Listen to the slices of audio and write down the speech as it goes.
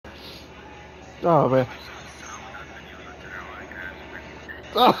Oh man.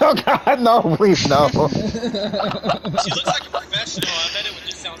 Oh God, no! Please no. She looks like a professional. I bet it would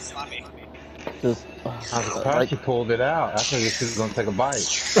just sound sloppy. Just I'm surprised like. she pulled it out. I thought she was gonna take a bite.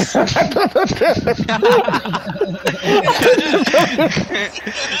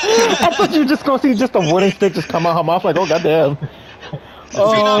 I thought you were just gonna see just a wooden stick just come out her mouth like, oh goddamn. Just a Oh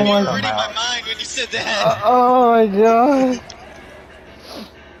Phenom, you stick my. were come reading my out. mind when you said that. Oh my God.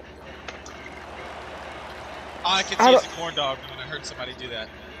 All I could I see is don't a corn dog when I heard somebody do that.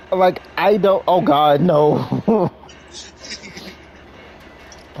 like. I don't. Oh God, no.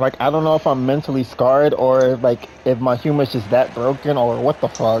 Like I don't know if I'm mentally scarred or like if my humor's just that broken or what the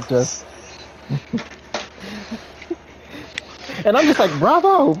fuck. Just and I'm just like,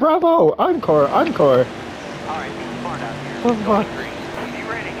 bravo, bravo, encore, encore. Alright, it's far down here. What the Going fuck? green. Be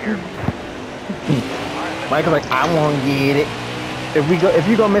ready here. Alright, let's Michael's go. like, I won't get it. If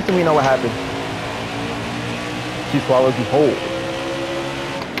you go missing, we know what happened. She swallows you whole.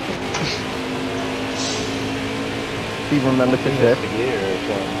 She remembers She to missed shift. a gear or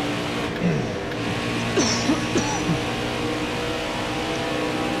something.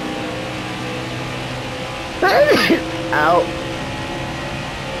 Out.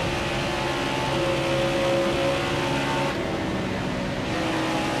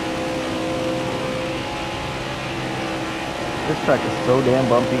 This track is so damn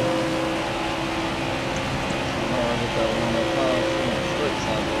bumpy.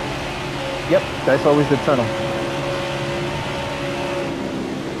 Yep, that's always the tunnel.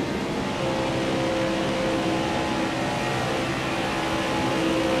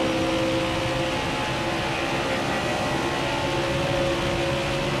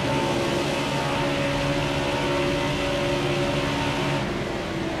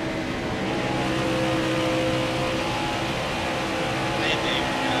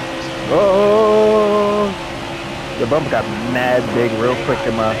 Oh, the bump got mad big real quick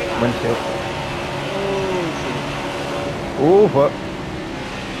in my windshield. Oh, fuck.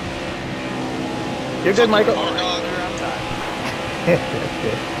 You're good, Michael.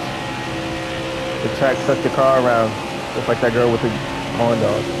 The track sucked the car around, just like that girl with the corn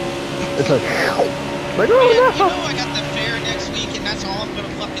dog. It's like, oh You no! know I got the fair next week, and that's all I'm gonna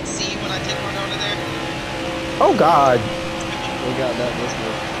fucking see when I take my daughter there. Oh God! We got that this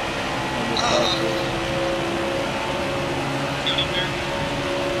week. County fair.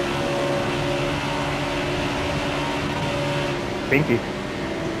 Pinky.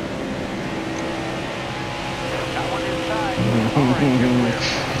 Got one inside. Alright, you're clear.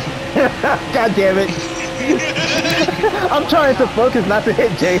 God damn it! I'm trying to focus not to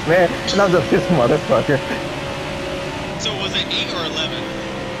hit Jay, man, and I'm just this motherfucker. So was it 8 or 11?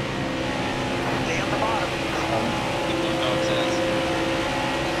 Stay on the bottom. The corn dog says.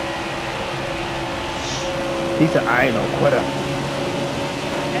 He said, I ain't no quitter.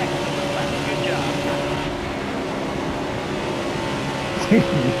 Excellent. Good job.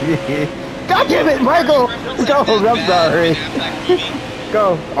 God damn it, Michael! Go, I'm sorry.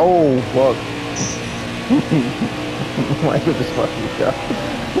 Go. Oh, fuck. Michael just fucking up.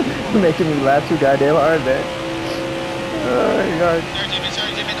 Making me laugh too goddamn hard, man. Oh my God.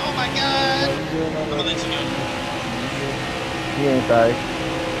 Sorry, Jimmy. Oh my God. I'm gonna let you go. He ain't sorry.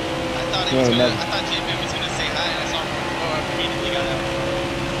 I thought Jimmy was gonna say hi, and I saw him. Oh, I immediately got out.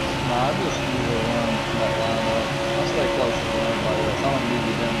 Nah, I just usually run that line up. I'll stay close to everybody else. I don't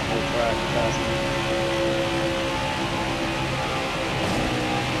usually run the whole track passing.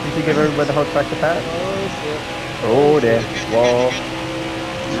 Did you give everybody the whole track to pass? Oh, shit. Oh, there. Whoa.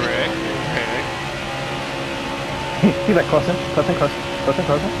 Rick. He's like, closing.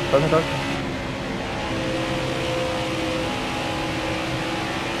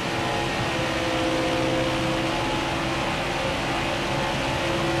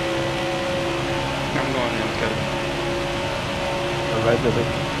 I'm going in, Kevin. All right, Billy.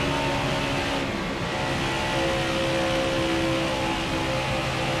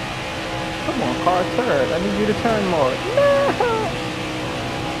 Come on, car, turn. I need you to turn more. No!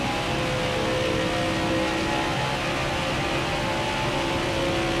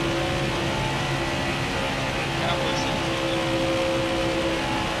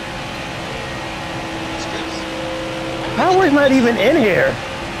 Howard's not even in here.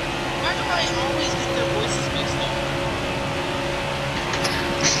 Why do I always get their voices mixed up?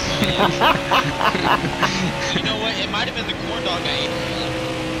 You know what? It might have been the corn dog I ate earlier.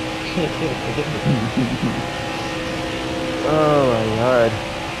 Oh my God.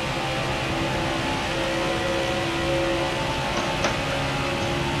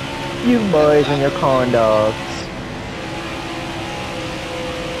 You boys and your corn dogs.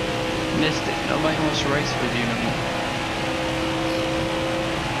 Missed it. Nobody wants to race with you no more.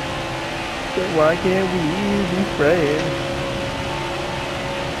 Why can't we be friends?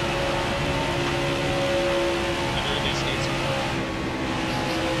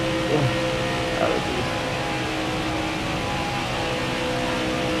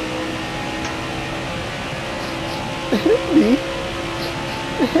 Me?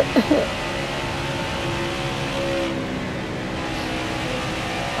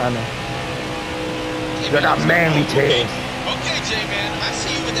 I know. You got manly tails. Okay, J-Man, I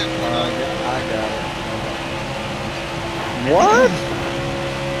see you with that one on. I got it. What?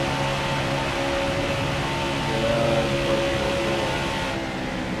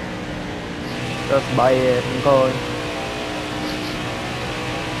 Just buy it and going.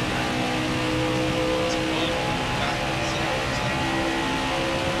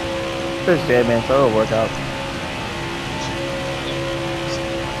 This J-Man, so it'll work out.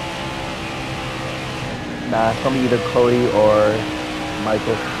 Nah, it's gonna be either Cody or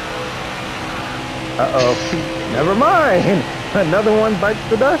Michael. Uh-oh. Never mind. Another one bites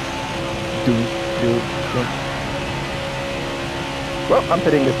the dust. Do. Well, I'm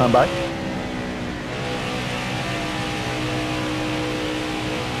pitting this time by.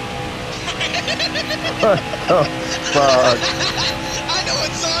 What the fuck? I know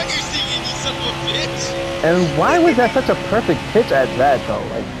what song you're singing, you son of a bitch. And why was that such a perfect pitch at that though?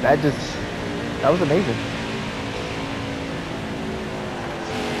 Like that was amazing.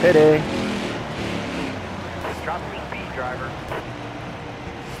 Hitting. Drop your speed, driver.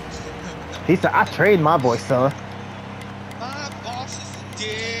 He said, I trained my voice, son. My boss is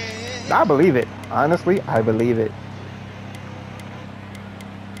dead. I believe it. Honestly, I believe it.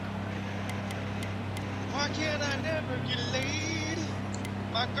 Why can't I never get laid?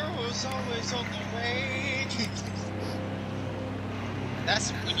 My girl's always on the way.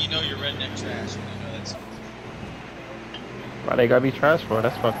 That's when you know you're redneck trash. When you know that's. Why they gotta be trash for?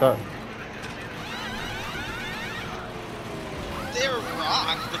 That's fucked up. They're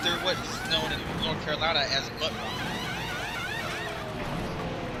rock, but they're what's known in North Carolina as butt rock.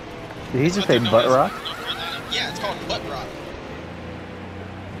 Did he just say butt rock? Yeah, it's called butt rock.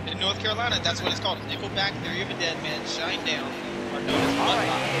 In North Carolina, that's what it's called. Nickelback, Theory of a Dead Man, Shine Down, are known as butt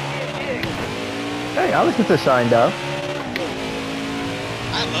rock. Hey, I listen to Shine Down.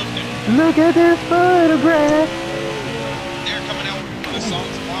 I love them. Look at this photograph. They're coming out with a song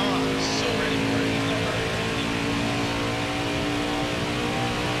tomorrow. I'm so ready for it.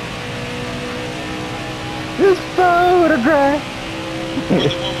 This photograph. Or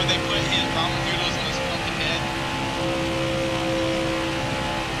the one where they put his ramen noodles on his fucking head.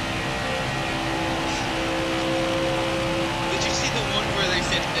 Did you see the one where they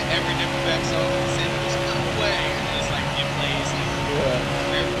said that every Nickelback song they said there's no way? And then it's like it plays like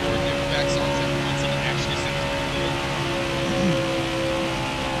 3 or 4 Nickelback songs at once and it actually sounds pretty good.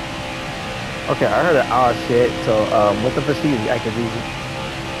 Okay, I heard an odd shit, so with the procedure, I can read it.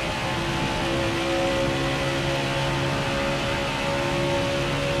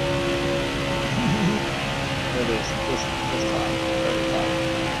 It is this time. Every time.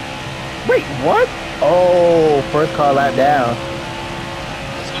 Wait, what? Oh, first car lap down. I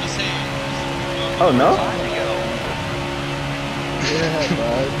was gonna say. Oh no? Yeah,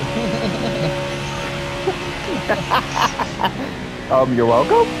 bud. You're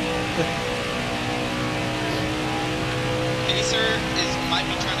welcome. Pacer might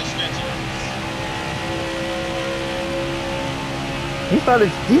be trying to stretch it.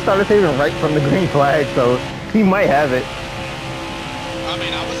 He started saving right from the green flag, so he might have it. I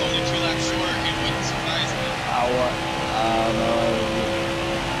mean, I was only 2 laps short. It wouldn't surprise me. I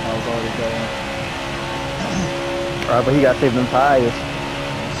was already going. Alright, but he got saved them tires.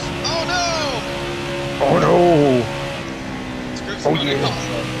 Oh no! Oh no! Scripts Oh, running yeah. off.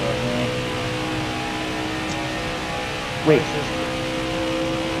 Wait.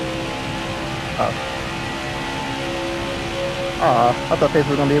 Oh. I thought Pace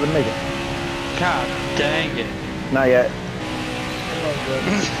was gonna be able to make it. God dang it. Not yet.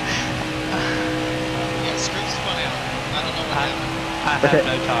 Yeah, Scripts spun out. I don't know what happened. I have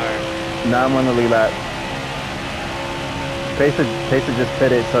no tire. Now I'm on the lead lap. Pace just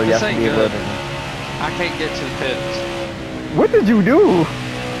pitted, so you This have to ain't be able good. to. I can't get to the pits. What did you do?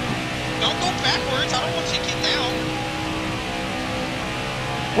 Don't go backwards. I don't want you to get down.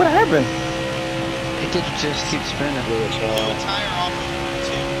 What happened? It could just keep spinning. You blew a tire off of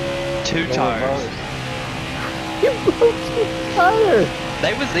 2 tires. You blew 2 tires.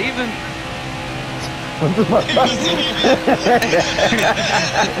 They was even. What the fuck?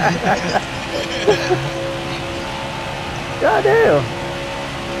 God damn.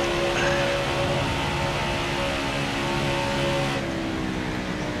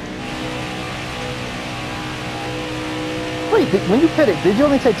 when you pitted, did you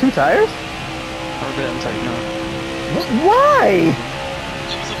only take 2 tires? I didn't take none. Why?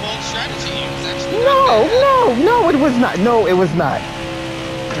 It was a bold strategy. It was actually No, not bad. no, it was not. No, it was not.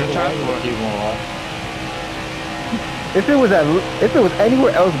 If it was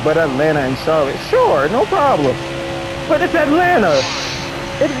anywhere else but Atlanta and Charlotte, sure, no problem. But it's Atlanta.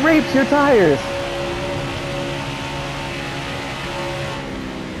 It rapes your tires.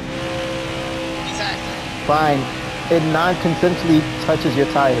 Exactly. Fine. It non-consensually touches your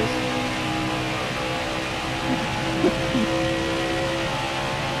tires.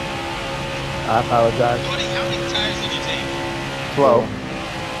 I apologize. Buddy, how many tires did you take? 12.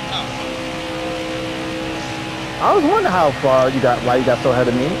 Oh, I was wondering why you got so ahead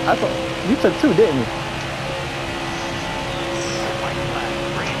of me. I thought you took 2, didn't you?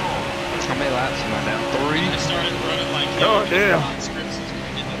 How many laps am I down? 3? I started running like Oh, damn. scripts is what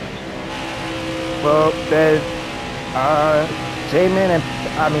we did that. Well, then, J-Man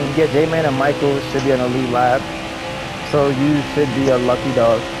and Michael should be on the lead lap. So you should be a lucky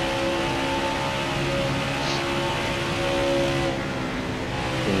dog.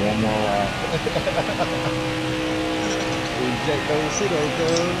 One more lap. Eject those Cedos,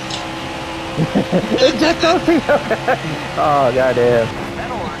 cuz. Eject those Cedos. Oh, goddamn.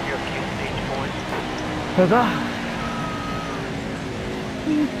 That'll earn you a few stage points.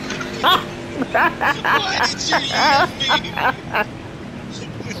 Why did you use me?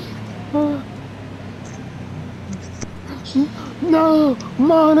 No,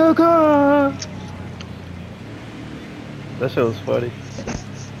 Monica. That shit was funny.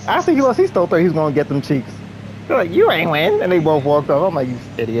 After he stole 3, he was gonna get them cheeks. They're like, you ain't win, and they both walked off. I'm like, you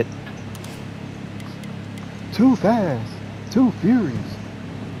idiot. Too fast, too furious.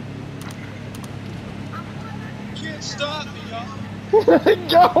 Can't stop me, y'all.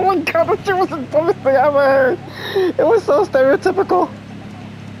 Yo, one cover two was the dumbest thing I ever heard. It was so stereotypical.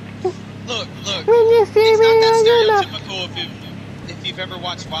 Look. When you see It's me, not that you know. stereotypical if you've ever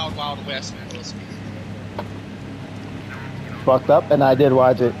watched Wild Wild West, man. Listen. Fucked up, and I did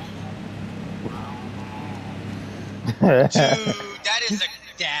watch it. Dude, that is a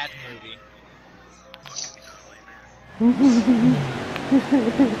dad movie.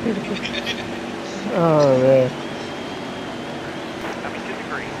 Oh man. Coming to the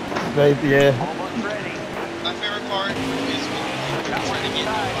green. Yeah. Almost ready. My favorite part is when you're trying to get in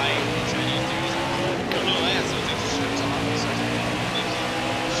a fight and Chinese dudes don't know that, so it takes his shirts off and starts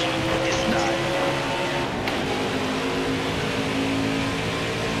Inside.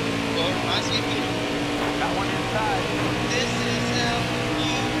 well, it reminds me of you. Got one inside. This is how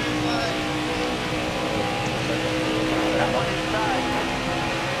you fight. Got one inside.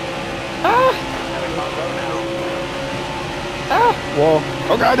 Ah! Having my row now. Ah! Whoa.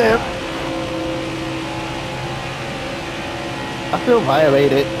 Oh goddamn. I feel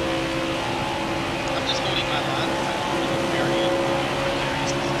violated. I'm just holding my line.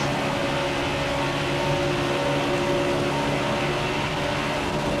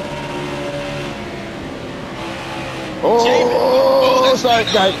 Oh, that's sorry,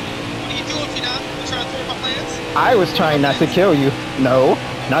 me, guys. What are you doing, Fina? You trying to throw my plans? I was trying not to kill you. No,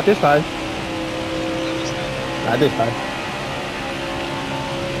 not this time. Not this time.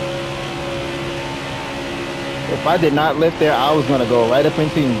 If I did not lift there, I was gonna go right up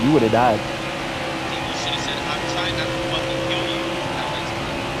into you and you would have died. You should have said, I'm trying not to fucking kill you. That was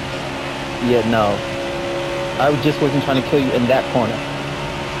Yeah, no. I just wasn't trying to kill you in that corner.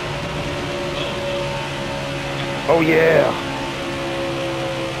 Oh yeah.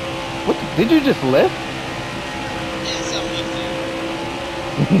 What? Did you just lift? Yes, I'm with you.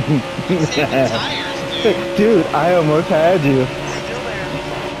 Saving tires, dude. Dude, I almost had you. Still there.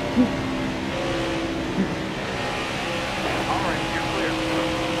 All right, you're clear.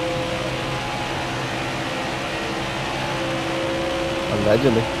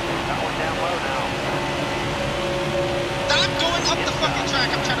 Allegedly. Got one down low now. Stop going up the fucking track.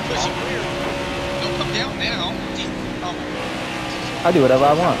 I'm trying to push All you. clear. Don't come down now. Oh my I do whatever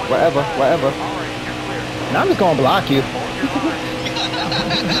I want. Wherever. All right, you're clear. Now I'm just gonna block you. Hold your line. God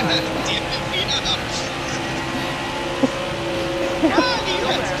damn it, Fina. God, you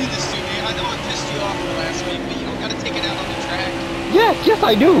have to do this to me. I know I pissed you off the last week, but you don't gotta take it out on the track. Yes,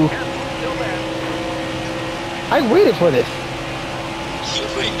 I do. Still there. I waited for this. You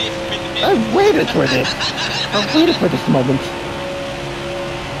waited for the I waited for this. I waited for this moment.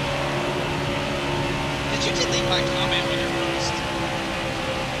 Did you delete my comment on your post?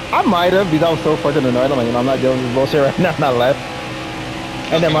 I might have because I was so fucking annoyed. I'm like, I'm not dealing with this bullshit right now. I'm not left.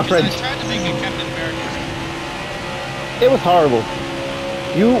 And then my Okay, 'cause friend, I tried to make it Captain America. it was horrible.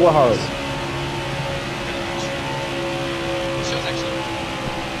 You were horrible.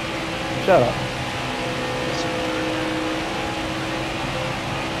 Shut up.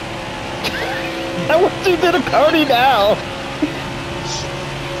 I want you to the Cody now.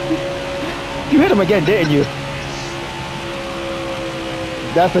 You hit him again, didn't you?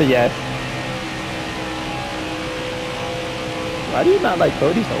 That's a yes. Why do you not like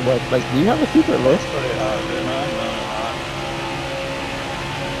Cody so much? Like, do you have a secret list? Pretty hot, dude. I'm hot.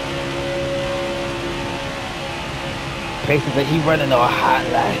 Places that he running on a hot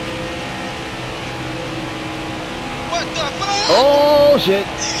line. What the fuck? Oh shit!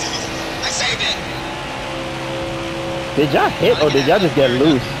 I saved it! Did y'all hit or did y'all just get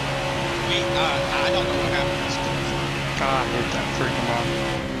loose? I don't know what happened. God, I hit that freaking ball.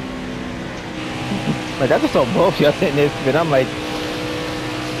 Like I just saw both y'all sitting there, but I'm like,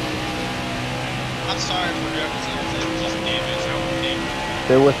 I'm sorry for whoever's here to just damage our thing.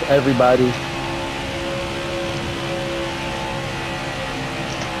 there was everybody.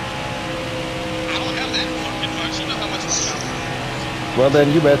 I don't have that fucking much. You know how much money I'm Well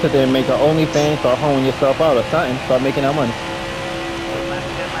then, you better sit there and make an OnlyFans, start honing yourself out or something, start making that money. Left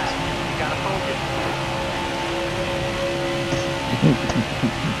to left. You gotta focus.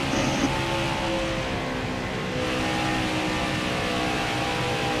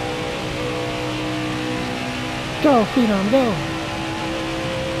 Go, Phenom, go.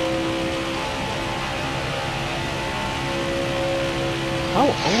 How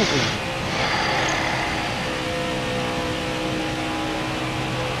old is he?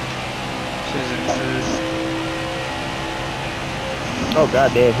 Oh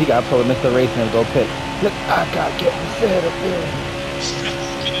goddamn, he got pulled Mr. Racing and go pit. Look, I gotta get my set up here.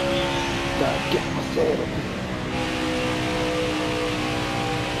 Gotta get my set up here.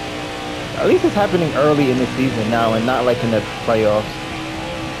 At least it's happening early in the season now and not like in the playoffs.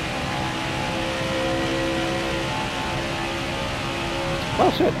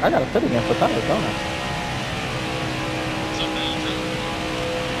 Oh shit, I gotta fit again for tires, don't I?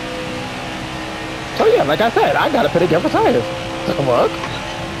 So yeah, like I said, I gotta fit again for tires. Look. very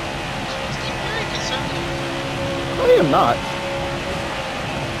conservative. I am not.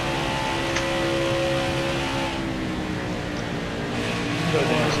 Go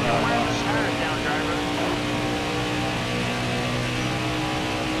dance now. Tires down, driver.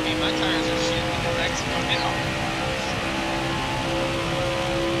 I mean, my tires are shit. The Rex right now.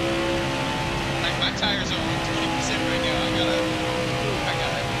 Like, my tires are only 20% right now. I gotta.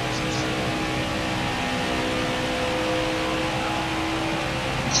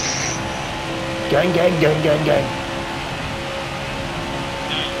 Gang, gang, gang, gang, gang.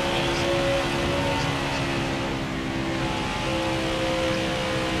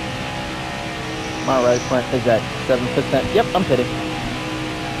 My right front is at 7%. Yep, I'm pitting.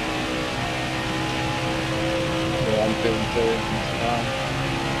 Yeah, I'm feeling good.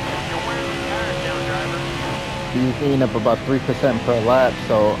 You're wearing the tires down, driver. He's eating up about 3% per lap,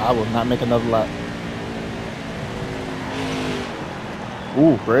 so I will not make another lap.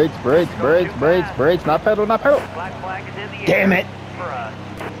 Ooh, brakes, brakes, brakes, brakes, brakes. Not pedal, not pedal. Black flag is in the air. Damn it. For us.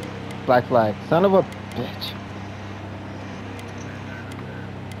 Black flag. Son of a bitch.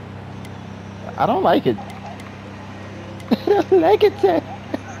 I don't like it. I don't like it, sir.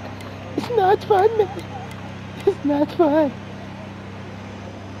 It's not fun, man. It's not fun.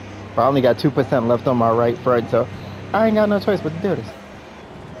 I only got 2% left on my right front, so I ain't got no choice but to do this.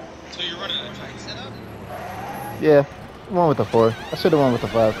 So you're running a track setup? Yeah, one with the 4. I should have won with the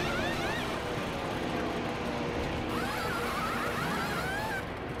 5.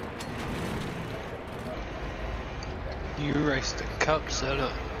 You raced the cup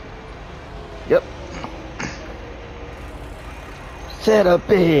setup. Yep. Set up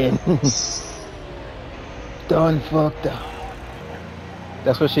in. Done fucked up.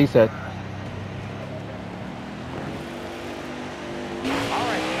 That's what she said. All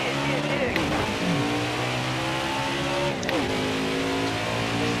right, dig.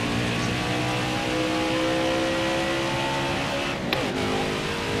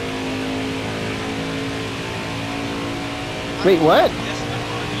 Wait, what?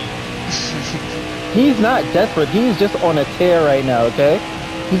 He's not desperate. He's just on a tear right now, okay?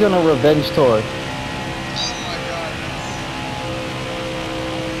 He's on a revenge tour. Oh my god.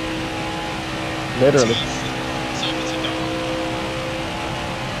 Literally. So it's a dog.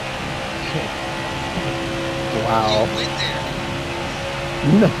 Wow. You went there.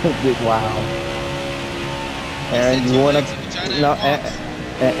 No, wow. Aaron, said you two wanna? legs, a vagina, No, and balls.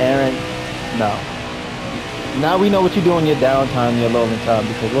 Aaron, no. Now we know what you do in your downtime, your lonely time.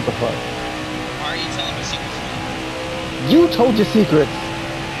 Because what the fuck? Why are you telling me secrets? You told your secrets.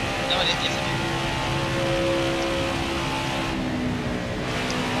 No, it isn't.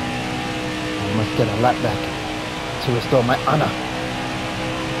 Get a lap back to restore my honor.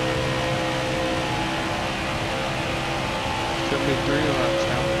 Should be 3 laps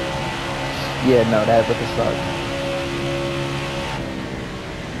now. Yeah, no, that would suck.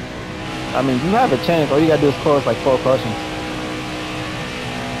 I mean, you have a chance. All you gotta do is close like 4 cautions.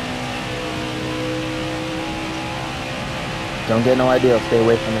 Don't get no idea. Stay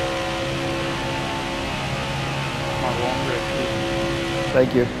away from it. My long grip.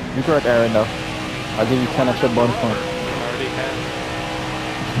 Thank you. You correct, Aaron, though. I'll give you 10 extra bonus points. I already have.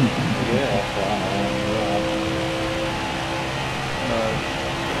 Yeah, that's fine.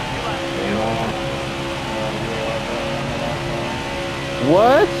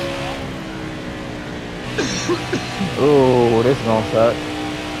 What? Ooh, this is gonna suck.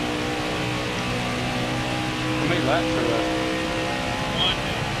 How many laps are left? 1.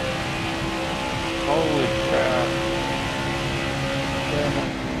 Holy crap. Damn it.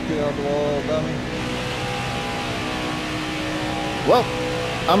 Get out the wall, dummy. Well,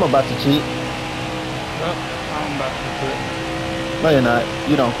 I'm about to cheat. Well, I'm about to quit. No, you're not.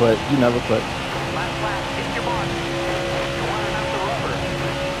 You don't quit. You never quit. Last lap, hit your mark. You're running out the rubber.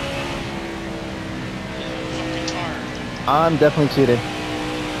 Fucking car. I'm definitely cheating.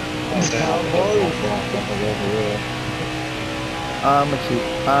 I'm a cheat.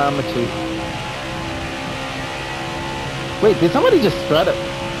 I'm a cheat. Wait, did somebody just strut up?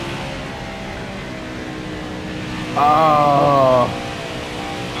 Oh.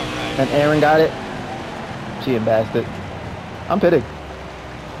 Alright. And Aaron got it. Cheating bastard. I'm pitting.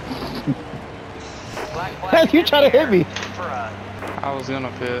 Black flag You in trying to the hit me. air for us. I was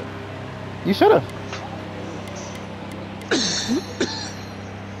gonna pit. You should have.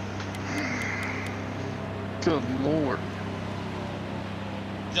 Good lord.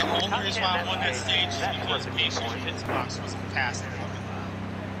 The only reason why I won that stage is because Pacer's pit box was past the fucking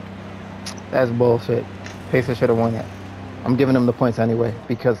line. That's bullshit. Pacer should have won that. I'm giving him the points anyway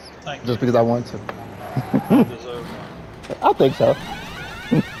because Thank just you. because I want to. Deserve it. I think so.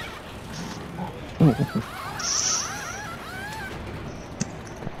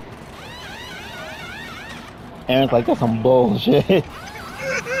 Aaron's like, that's some bullshit. He's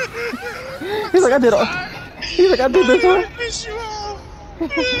like, I did all. He's like, I did this one. Piss you off. He's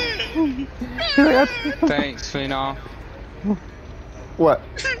like, Thanks, Phenom. What?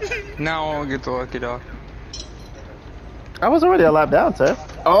 Now I won't get the lucky dog. I was already a lap down, sir.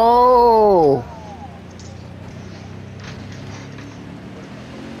 Oh!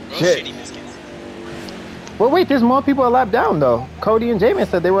 Real Shit. shitty biscuits. Well, wait, there's more people a lap down, though. Cody and Jamin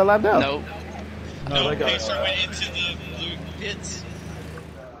said they were a lap down. Nope. No, they got Pacer went into the blue pits.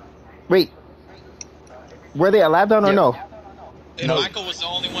 Wait. Were they a lap down or Yep. no? And No. Michael was the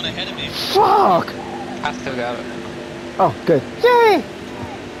only one ahead of me. Fuck! I still got it. Oh, good. Yay!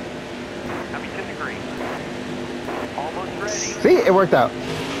 Happy to the green. Almost ready. See, it worked out.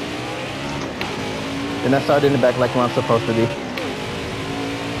 And I started in the back like where I'm supposed to be.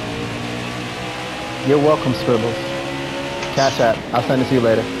 You're welcome, Scribbles. Cash App. I'll send it to you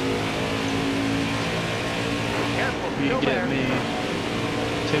later. Careful, You still get there. me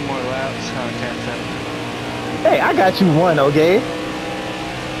 2 more laps on cash out. Hey, I got you one, okay?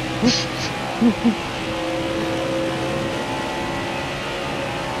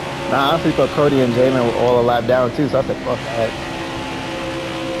 Nah, I honestly thought Cody and Jamin were all a lap down too, so I said, fuck that.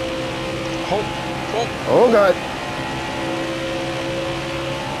 Oh, God.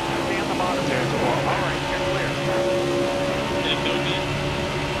 Stay on the bottom there. There's a wall. All right, you're clear. Did it go me?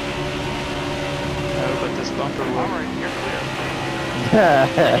 No, but this bumper All will. right, you're clear.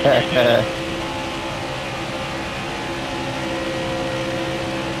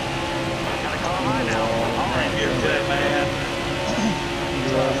 Gotta call high now. All right, You're good, man.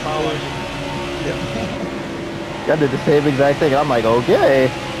 I did the same exact thing. I'm like, okay,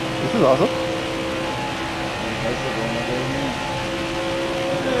 this is awesome. That's the one I gave me.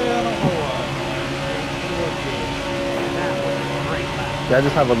 Yeah, I don't know why. It looked good. that was a great lap. Yeah, I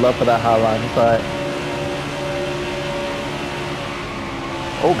just have a love for that high line. It's alright.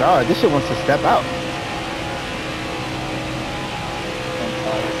 Oh God, this shit wants to step out.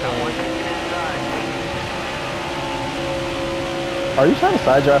 Someone can get inside. Are you trying to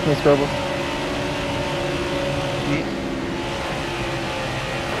side draft me, Scribble?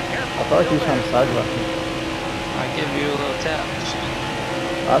 Careful, I thought you still were trying to there. side draft me. I give you a little tap.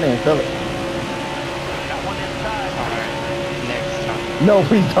 I didn't feel it. Got one inside. Alright, next time. No,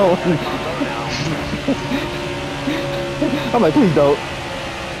 please don't. Low now. I'm like, please don't.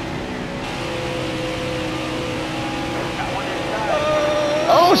 Got one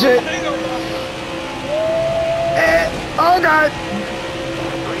inside. Oh shit! Oh God!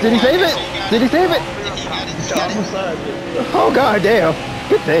 Did he save it? So you got Did he save it? Yeah, he got it. He It's got on the it. side. Yeah. Oh god damn.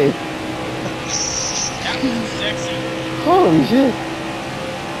 Good save. That was sexy. Holy shit.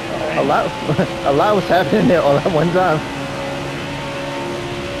 A lot a lot was happening there all at one time.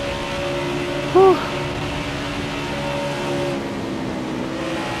 Whew.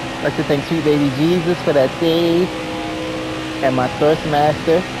 I'd like to thank sweet baby Jesus for that save. And my Thrust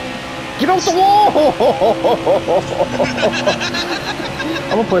Master. Get off the wall!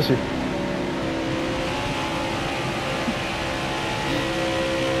 I'm gonna push you.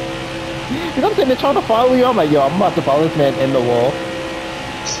 Because I'm sitting there trying to follow you. I'm like, yo, I'm about to follow this man in the wall.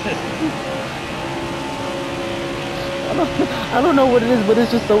 I don't know what it is, but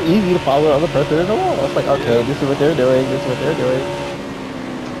it's just so easy to follow the other person in the wall. It's like, okay, Yeah. this is what they're doing. This is what they're doing.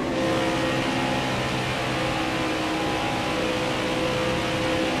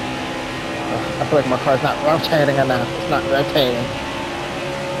 I feel like my car's not rotating enough. It's not rotating.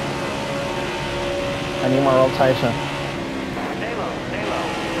 I need more rotation. Stay low, stay low.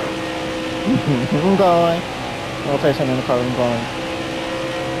 I'm going. Rotation in the car, I'm going.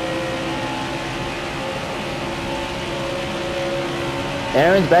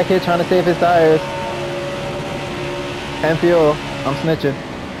 Aaron's back here trying to save his tires. And fuel. I'm snitching.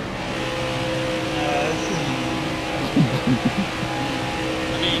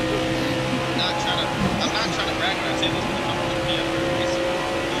 I mean, I'm not trying to brag when I say this, but I'm going to be a racer.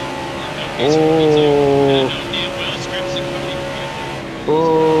 Oh. Damn well scripts and company.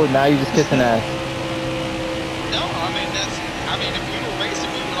 Oh, now you just kissing ass. No, I mean, if we were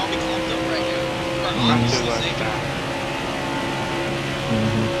racing, we would all be clumped up right now. For Not too obviously much sake. time.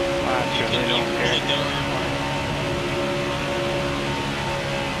 Mhm. I You truly don't really care. don't earn money.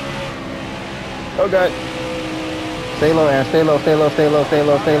 Oh god. Stay low, Aaron. Stay low, stay low, stay low, stay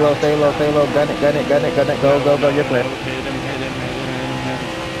low, stay low, stay low, stay low. Gun it, gun it, gun it, gun it. Go, go, go. You're clear. Hit him, hit him, hit him, hit him.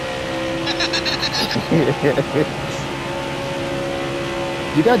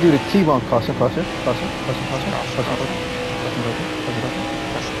 You gotta do the T-bone. Caution, caution, caution, caution, caution, caution, caution, caution, caution,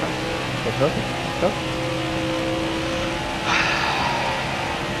 caution, caution, caution. Go.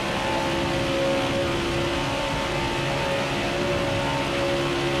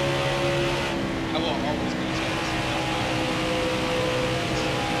 I will always be jealous.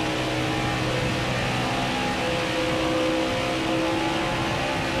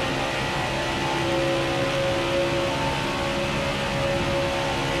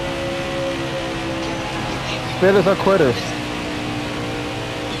 Spitters are quitters.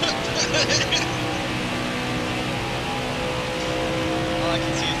 All I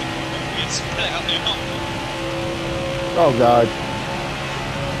can see is the corner being spit out now. Oh god.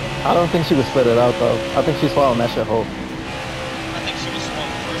 I don't think she was spit it out though. I think she's swallowing that shit whole. I think she was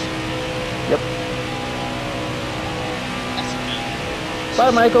swung first. Yep. That's me.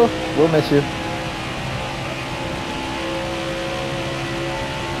 Bye, Michael. We'll miss you.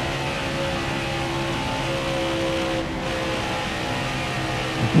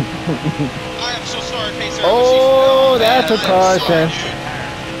 I am so sorry, Pacer. Oh, man, that's a I'm sorry, caution. dude.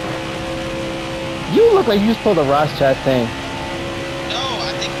 You look like you just pulled a Ross chat thing. No,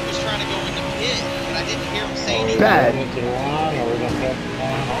 I think he was trying to go in the pit, but I didn't hear him say anything. Bad. Run it to the line, or we're gonna cut the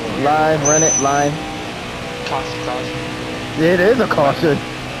line. Line, run it, line. Caution, caution. It is a caution.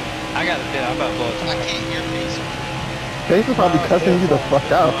 I got a pit. I'm about to blow a I tire. can't hear Pacer. Pace is probably cussing you the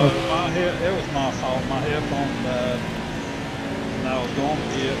fuck out. It was my fault. My headphone died. And I was going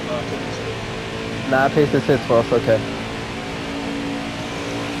to it, but I couldn't see. Nah, Pace is his fault. It's okay.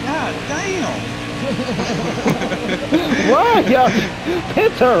 God damn! Why y'all?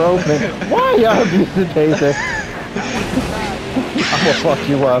 Pits are open. Why y'all abusing Pacer? I'm gonna fuck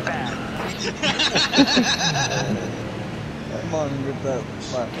you up. Come on, get that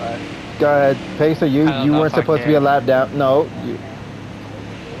flat back. Go ahead, Pacer. You I don't know weren't if I supposed to be a can. lap down. No.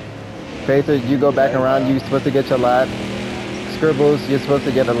 Pacer, you go back around. You're supposed to get your lap. Scribbles, you're supposed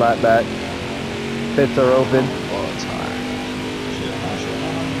to get a lap back. Pits are open. Blow a tire. Shit, I should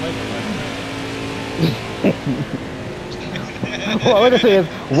not make it. All I can say is,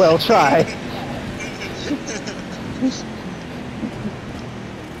 well tried.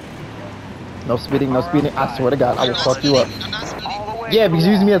 No speeding, no speeding. I swear to God, I will fuck you up. I'm not speeding. All the way Yeah, to the because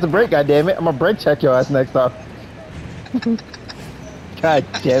you use wall. me as a brake, goddammit. I'm gonna brake check your ass next time. God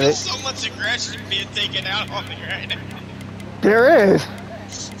I damn feel it. so much aggression being taken out on me right now. There is.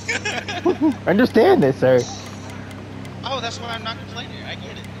 Understand this, sir. Oh, that's why I'm not complaining. I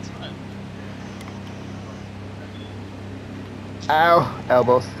get it. It's fine. Ow.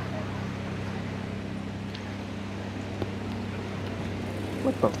 Elbows.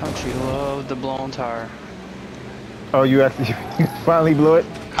 What the fuck? Don't you love the blown tire? Oh, you actually you finally blew it?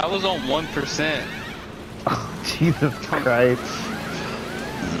 I was on 1%. Oh, Jesus Christ.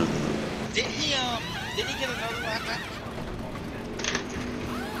 Did he get another lap back?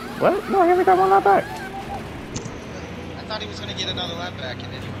 What? No, he only got one lap back. I thought he was gonna get another lap back,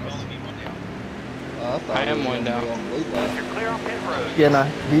 and then he would only be one down. I thought I he am was one gonna be down. on the lead lap. You're clear on pit road. Yeah, nah,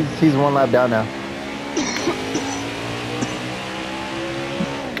 he's one lap down now.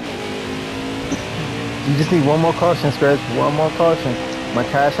 You just need one more caution, Scratch. One more caution. My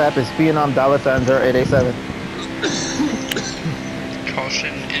cash app is Phenom $0887.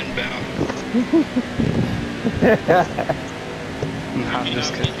 Caution inbound. I'm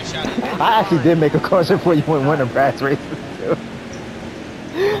just kidding. Get your shot in. I actually did make a caution for you in winter brass races too.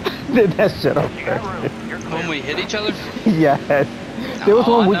 Did that shit on You got purpose. room. You're When clear. we hit each other? Yes. There was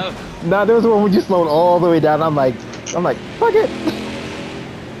Oh, one. I know. Nah, there was one when you slowed all the way down. I'm like, fuck it.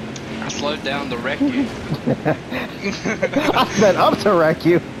 I slowed down to wreck you. I sped up to wreck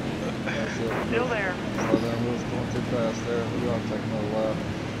you. That's it. Still there. Oh, then we was going too fast there. We gotta take another lap.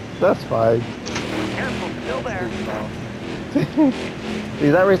 That's fine. Careful. Still there. Speeding off. See,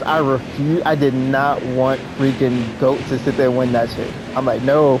 that race, I did not want freaking GOAT to sit there and win that shit. I'm like,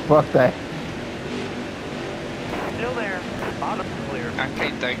 no, fuck that. Still there. Bottom clear. I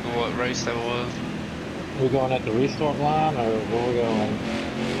can't think of what race that was. We going at the restart line or where we going?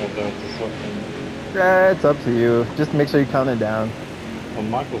 At the second? Yeah, it's up to you. Just make sure you count it down. Well,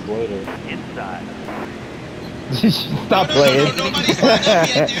 Michael's later. Inside. Stop No, playing. nobody's lined up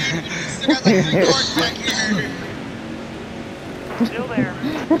yet, dude. We still got like 3 cars back here. Still there.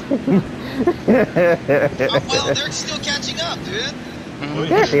 Oh, well, they're still catching up, dude.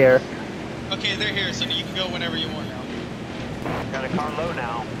 They're here. Okay, they're here, so you can go whenever you want now. Got a car low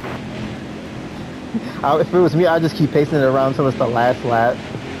now. If it was me, I'd just keep pacing it around until it's the last lap,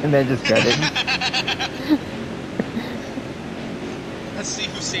 and then just get it. Let's see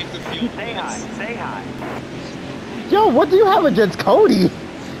who saved the field. Say hi. Say hi. Yo, what do you have against Cody?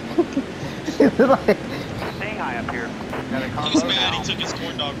 It's like, Say hi up here. Got a car He was low mad, now. he took his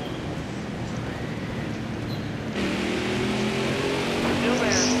corn dog home. Still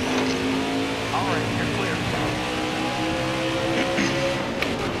there. All right. You're clear.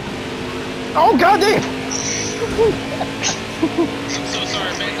 oh goddamn! I'm so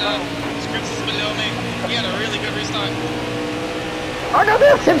sorry, man. Scripts is below me. He had a really good restart. I got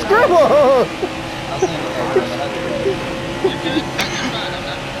this in Scribble! I seen it over and I had to go. You're good. You're fine. I'm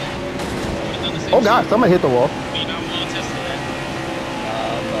not. We've done the same Oh god, shit. somebody hit the wall. You know, I'm a little tested that.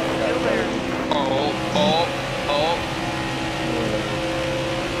 I thought I Still got there.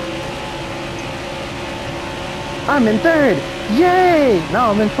 I'm in third! Yay! Now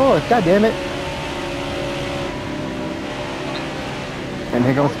I'm in fourth, god damn it. And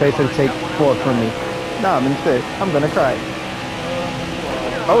here comes Spacer to take fourth from me. Now I'm in fifth. I'm gonna cry.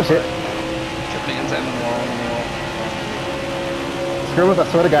 Oh shit. Japan's having a wall. Scribbles, I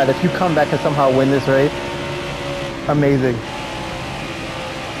swear to god, if you come back and somehow win this race, amazing.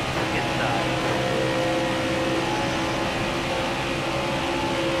 Inside.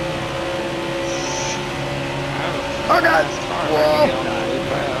 Oh god! Whoa!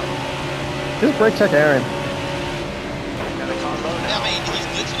 Just brake check Aaron. Got a car low Yeah, now. I mean, he's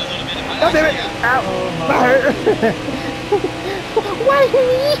glitching a little bit. God damn it! Yeah. Ow! That hurt! Why?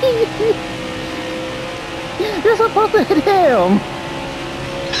 You're supposed to hit him!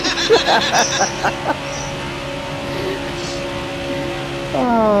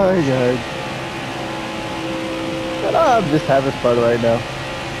 Oh my god. But I'm just having fun right now.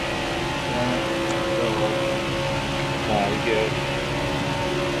 Nah, you good.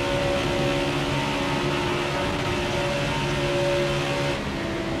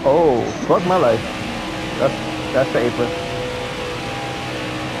 Oh, fuck my life. That's the apron.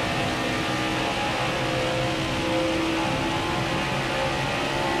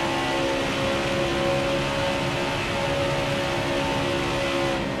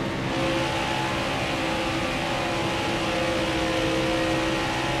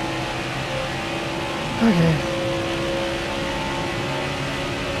 Okay.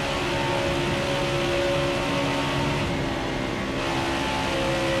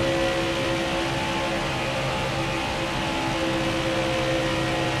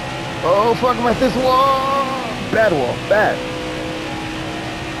 Oh, fuck my this wall! Bad wall, bad.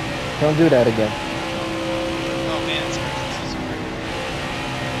 Don't do that again. Oh man, it's crazy. I'm so sorry.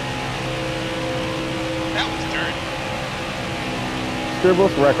 That was dirt.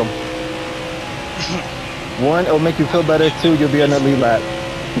 Scribbles, wreck them. One, it'll make you feel better. Two, you'll be on the lead lap.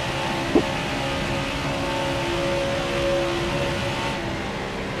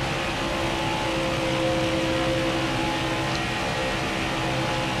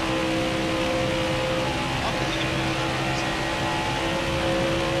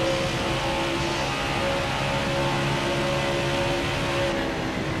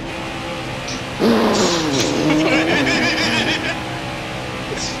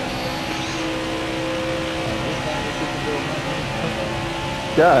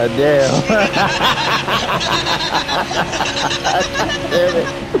 God damn. Damn it.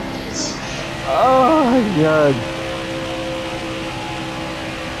 Oh my god.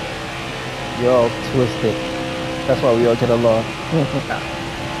 You're all twisted. That's why we all get along.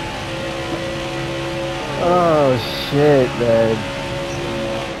 Oh shit, man.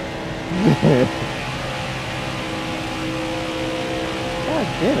 God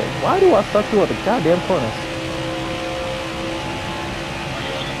damn it. Why do I suck through all the goddamn corners?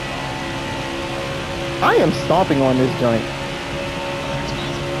 I am stomping on this joint.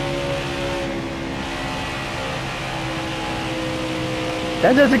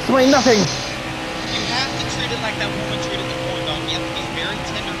 That does explain nothing. You have to treat it like that woman treated the corn dog. You have to be very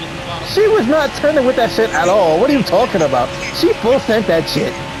tender with the bottom. She was not turning with that shit at all. What are you talking about? She full sent that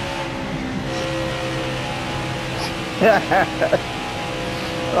shit.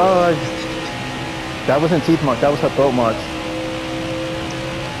 Oh, that wasn't teeth mark. That was her throat marks.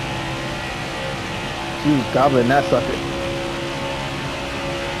 She was gobbling that sucker.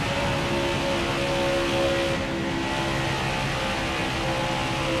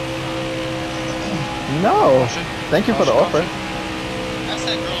 No. Thank you for the offer. That's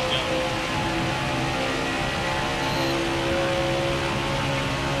that girl's job.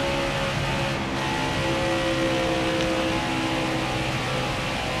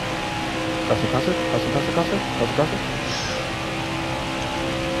 Cusser.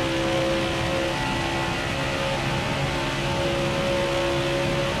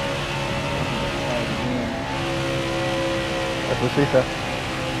 That's what she said.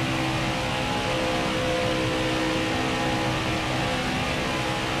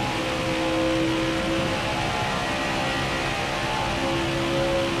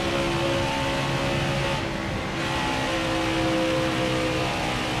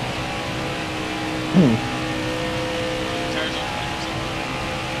 Tires on 20%.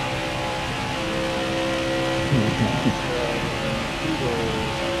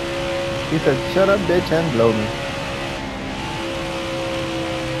 He said, shut up, bitch, and blow me.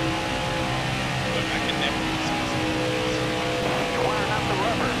 But I can never do You're wearing out the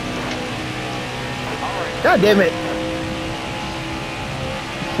rubber. All right. God damn it.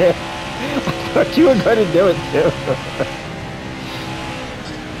 I thought you were going to do it too.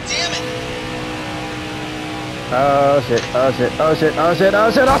 Damn it! Oh shit.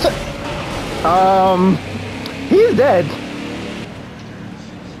 He's dead.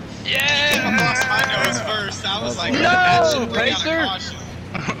 I lost my nose first. I was like, No, that should bring out a Pacer. caution.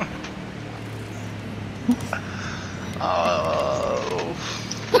 Oh.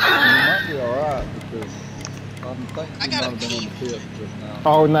 You might be alright because I'm thinking I he got might a have been in the pee. pit just now.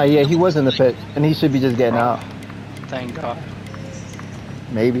 Oh no, yeah, he was in the pit, and he should be just getting out. Thank God.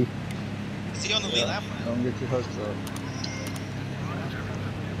 Maybe. Is he on the lead lap? Don't get your hopes up.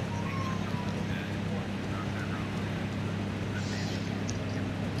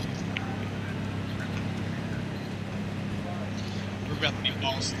 We're about to be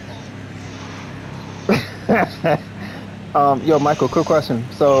balls to ball. Yo, Michael, quick question.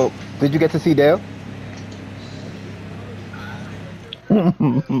 So, did you get to see Dale? Now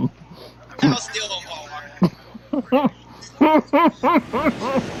still on ball.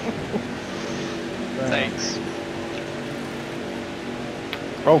 Thanks.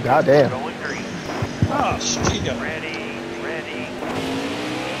 Oh goddamn. Going green. Oh, shit. Ready.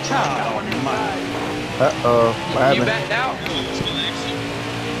 Oh, my. Uh-oh. What You happened? backed out? Ooh, there's still action.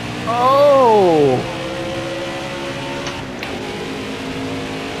 Oh!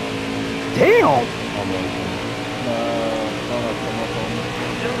 Damn!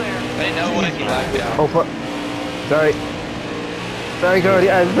 Still there. They know when he backed out. Oh fuck. Sorry. Sorry, Cody.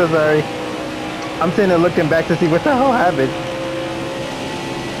 I'm so sorry. I'm sitting there looking back to see what the hell happened.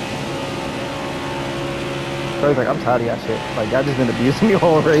 Cody's like, I'm tired of that shit. Like, y'all just been abusing me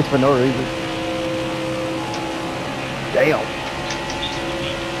all race for no reason. Damn.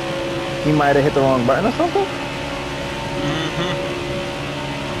 He might have hit the wrong button or something?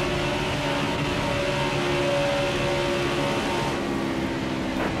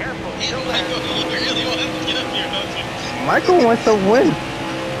 Careful. Damn, Still there. Michael, you really want to get up here, don't you? Michael wants to win.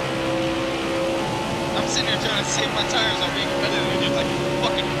 I'm sitting here trying to save my tires on being competitive, and you're like,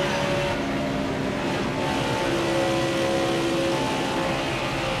 fucking.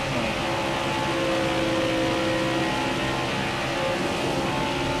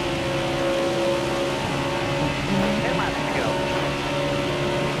 Ten laps to go.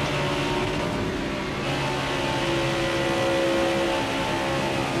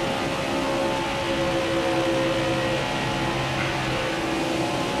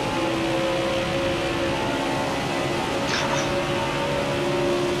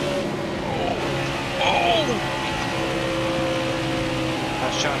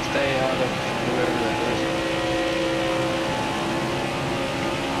 just trying to stay out of whoever that is.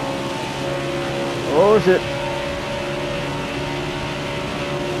 Oh shit.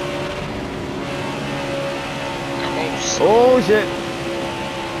 Oh shit.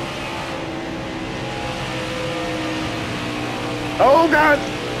 Oh god.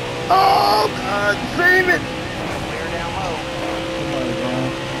 Oh god. Save it. Clear down low. Somebody's wrong.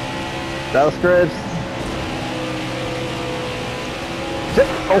 That was Scripps. Shit.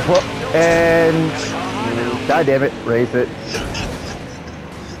 Oh fuck. And god damn it. Race it.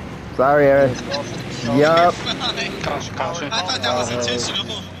 Sorry, Aaron. Yup. Caution, caution. I thought that was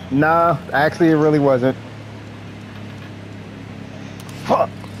intentional. Nah, actually it really wasn't. Fuck.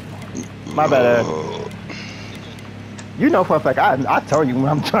 My bad, Aaron. You know for a fact, I told you when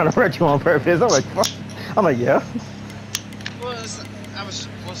I'm trying to hurt you on purpose. I'm like, fuck. I'm like, yeah. Well,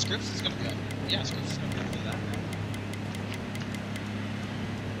 Scripps is gonna be up. Yeah, Scripps is gonna be up for that.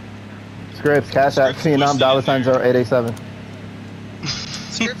 Scripps, cash out, Phenom, $0887.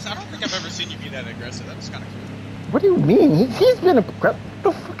 Scripps, I don't think I've ever seen you be that aggressive. That was kind of cool. What do you mean? He's been a... What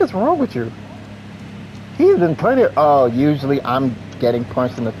the fuck is wrong with you? He's been plenty of... Oh, usually I'm getting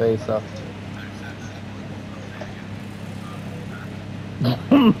punched in the face, so...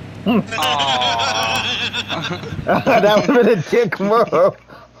 That would have been a dick move.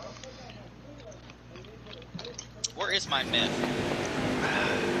 Where is my myth?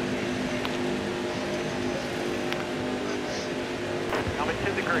 Coming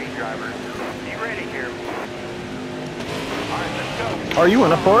to the green, driver. You ready here? Alright, let's go. Are you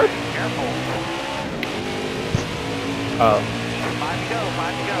in a Ford? Careful. Oh. 5 to go,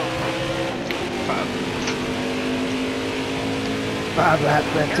 5 to go. 5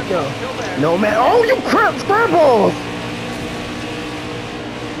 laps left to go. Still there. No man. Oh, you crap scrambles!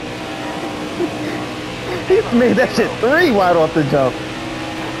 He made that shit 3 wide off the jump.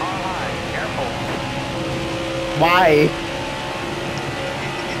 Car high, careful. Why?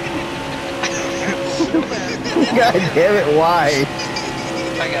 God damn it, why?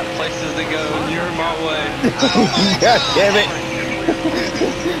 I got places to go and you're in my way. God damn it.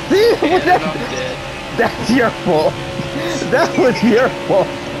 See, And that, I'm dead. that's your fault. That was your fault.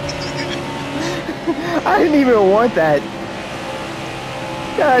 I didn't even want that.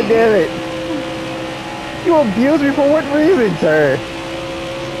 God damn it. You abused me for what reason, sir?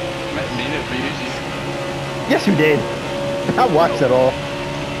 Met me to abuse you. Yes, you did. I watched it all.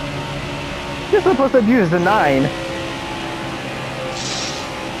 You're supposed to abuse the 9. Or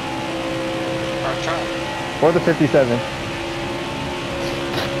try. Or the 57.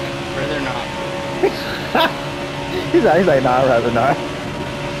 Rather not. He's like, nah, I'd rather not.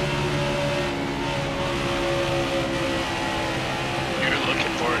 You're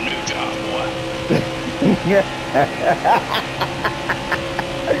looking for a new job, boy. Yeah.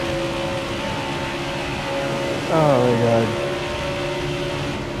 Oh my god.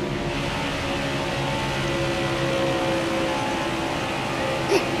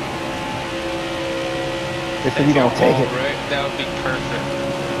 They said you don't take it. Rick, that would be perfect.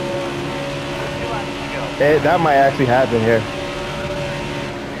 2 laps to go. That might actually happen here.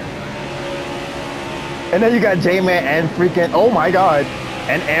 And then you got J-Man and freaking, oh my god.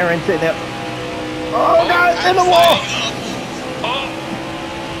 And Aaron sitting there. Oh god, in the wall!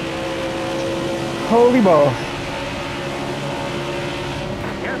 Holy balls.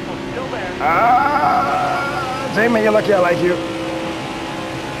 Careful, still there. Ah, J-Man, you're lucky I like you.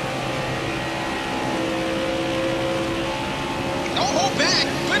 Don't hold back!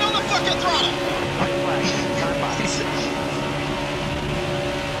 Put on the fucking throttle!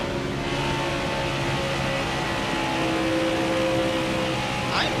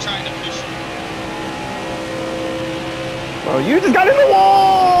 I'm trying to push you. Oh, you just got in the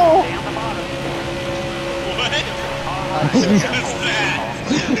wall! Stay on the bottom. What? Careful.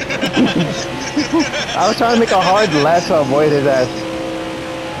 I was trying to make a hard left to avoid his ass.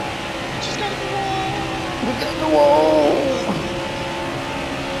 Just got in the wall. We got in the wall!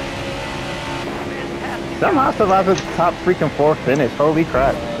 Somehow survived the top freaking 4 finish. Holy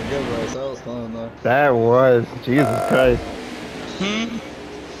crap. Good race. That was fun though. That was. Jesus Christ.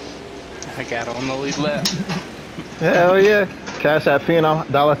 I got on the lead lap. Hell yeah. Cash App Phenom,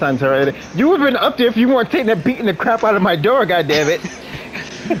 $0 You would have been up there if you weren't taking that beating the crap out of my door, goddammit.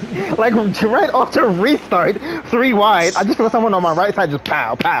 Like right off the restart, 3 wide. I just feel someone on my right side just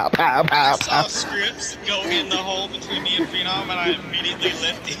pow, pow, pow, pow, I pow. saw Scripps go in the hole between me and Phenom, and I immediately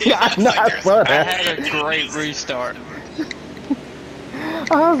left it. Yeah, I know, I saw I that. had a great restart.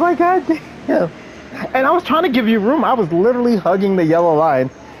 I was like, god damn. And I was trying to give you room. I was literally hugging the yellow line.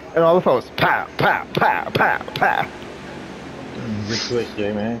 And all the folks, pow, pow, pow, pow, pow. Good switch,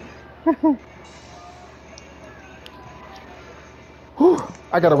 Jay, man. Whew,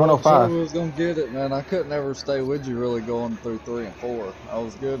 I got a I wasn't sure 105. we was gonna get it, man. I couldn't ever stay with you really going through 3 and 4. I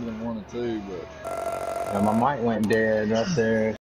was good in 1 and 2, but And my mic went dead up there.